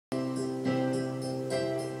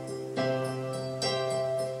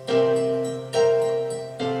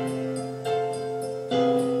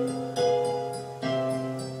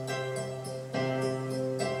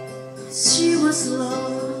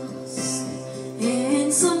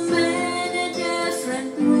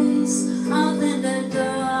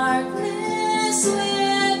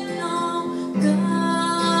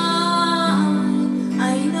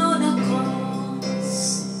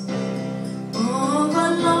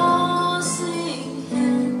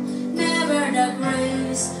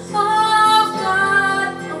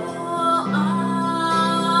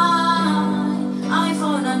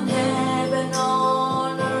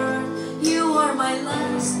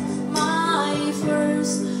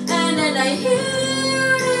tears, and then I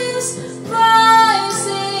hear this voice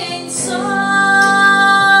inside.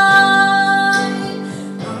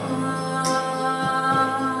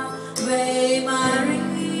 Ave Maria.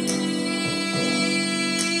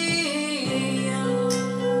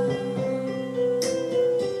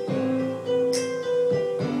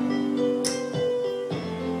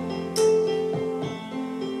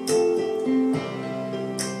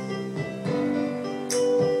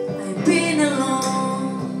 Been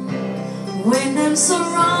alone when I'm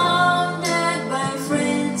surrounded by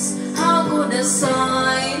friends. How could the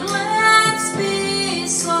silence be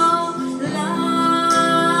so loud?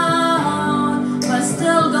 But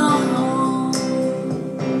still go home,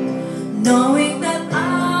 knowing that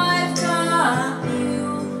I've got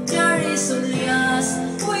you. There is only us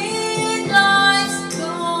when lights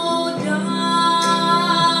go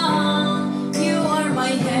down. You are my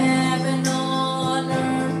heaven on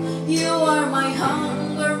earth. You are my home.